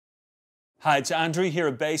Hi, it's Andrew here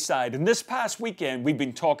at Bayside, and this past weekend we've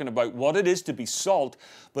been talking about what it is to be salt,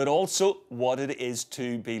 but also what it is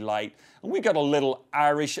to be light. And we got a little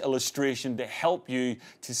Irish illustration to help you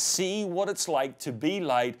to see what it's like to be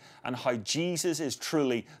light and how Jesus is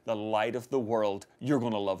truly the light of the world. You're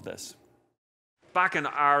going to love this. Back in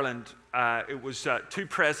Ireland, it was 2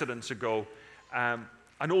 presidents ago,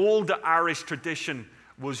 an old Irish tradition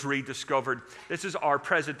was rediscovered. This is our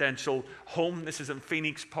presidential home. This is in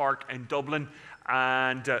Phoenix Park in Dublin,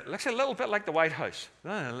 and looks a little bit like the White House,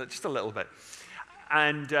 just a little bit.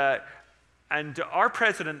 And our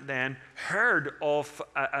president then heard of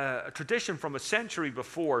a tradition from a century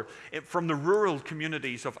before from the rural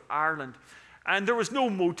communities of Ireland. And there was no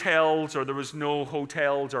motels or there was no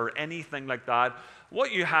hotels or anything like that.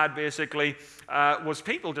 What you had basically was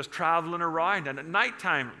people just traveling around, and at night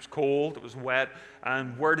time it was cold, it was wet,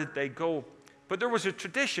 and where did they go? But there was a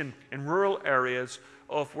tradition in rural areas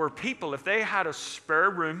of where people, if they had a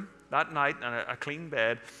spare room that night and a clean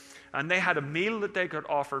bed, and they had a meal that they could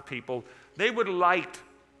offer people, they would light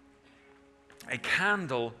a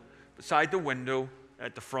candle beside the window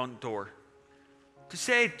at the front door to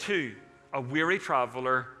say to a weary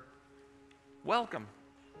traveler, "Welcome,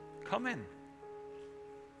 come in.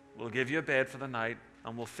 We'll give you a bed for the night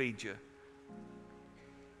and we'll feed you."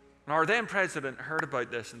 And our then president heard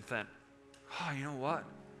about this and thought, "Oh, you know what?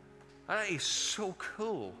 That is so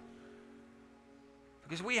cool."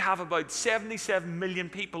 Because we have about 77 million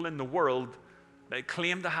people in the world that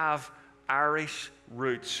claim to have Irish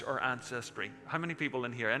roots or ancestry. How many people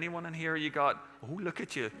in here? Anyone in here you got? Oh, look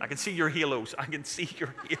at you. I can see your halos. I can see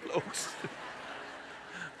your halos.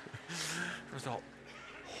 There's a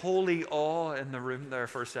holy awe in the room there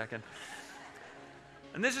for a second.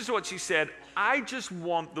 And this is what she said: "I just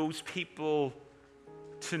want those people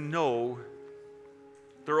to know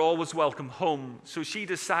they're always welcome home." So she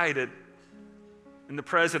decided in the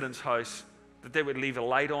president's house that they would leave a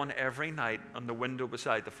light on every night on the window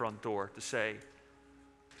beside the front door to say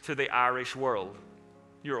to the Irish world,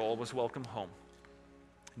 "You're always welcome home.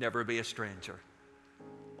 Never be a stranger.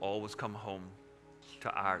 Always come home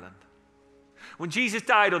to Ireland." When Jesus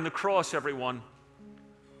died on the cross, everyone,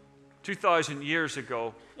 2,000 years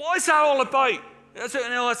ago, what is that all about? It's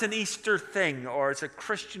an Easter thing or it's a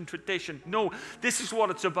Christian tradition. No, this is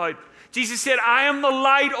what it's about. Jesus said, "I am the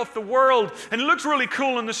light of the world." And it looks really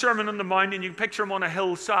cool in the Sermon on the Mount. You can picture him on a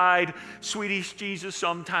hillside, Swedish Jesus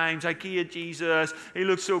sometimes, IKEA Jesus. He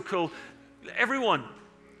looks so cool. Everyone,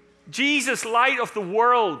 Jesus, light of the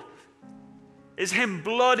world, is him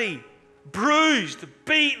bloody, bruised,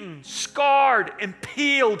 beaten, scarred,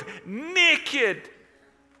 impaled, naked,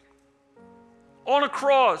 on a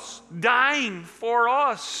cross, dying for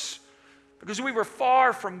us because we were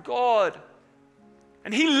far from God.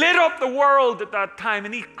 And he lit up the world at that time,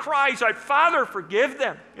 and he cries out, "Father, forgive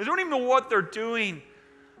them. They don't even know what they're doing.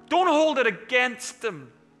 Don't hold it against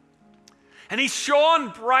them." And he shone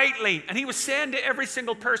brightly, and he was saying to every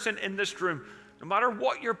single person in this room, no matter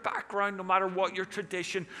what your background, no matter what your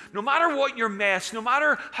tradition, no matter what your mess, no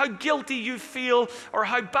matter how guilty you feel or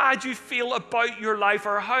how bad you feel about your life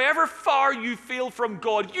or however far you feel from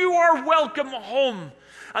God, you are welcome home.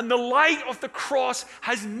 And the light of the cross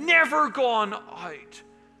has never gone out.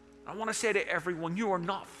 I want to say to everyone, you are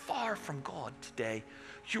not far from God today.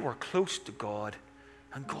 You are close to God.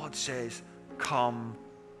 And God says, "Come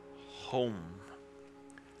home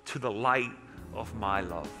to the light of my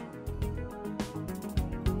love."